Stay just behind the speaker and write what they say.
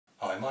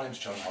My name's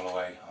John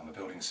Holloway. I'm a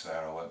building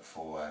surveyor. I work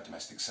for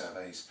Domestic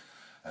Surveys,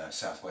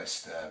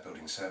 Southwest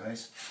Building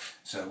Surveys.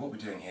 So what we're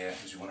doing here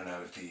is we want to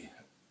know if the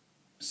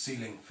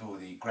ceiling for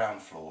the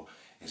ground floor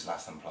is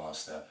lath and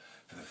plaster.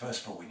 For the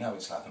first floor we know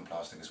it's lath and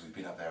plaster because we've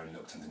been up there and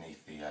looked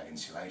underneath the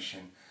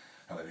insulation.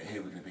 However,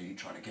 here we're going to be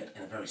trying to get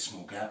in a very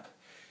small gap.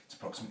 It's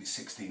approximately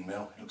 16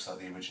 mil. It looks like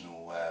the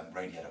original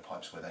radiator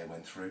pipes where they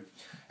went through.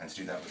 And to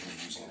do that we're going to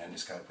be using an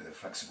endoscope with a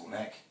flexible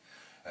neck,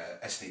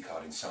 SD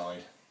card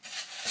inside,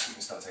 so we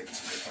can start taking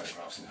some good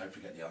photographs and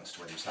hopefully get the answer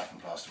to whether it's lath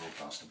and plaster or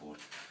plasterboard.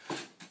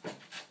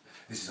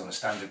 This is on a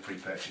standard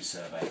pre-purchase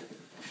survey.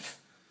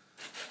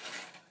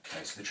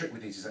 Okay, so the trick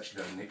with these is actually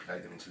going to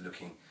manipulate them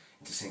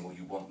into seeing what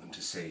you want them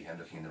to see and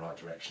looking in the right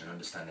direction and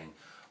understanding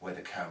where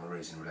the camera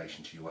is in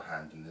relation to your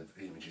hand and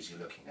the images you're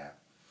looking at.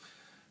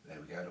 There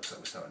we go, looks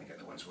like we're starting to get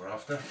the ones we're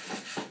after.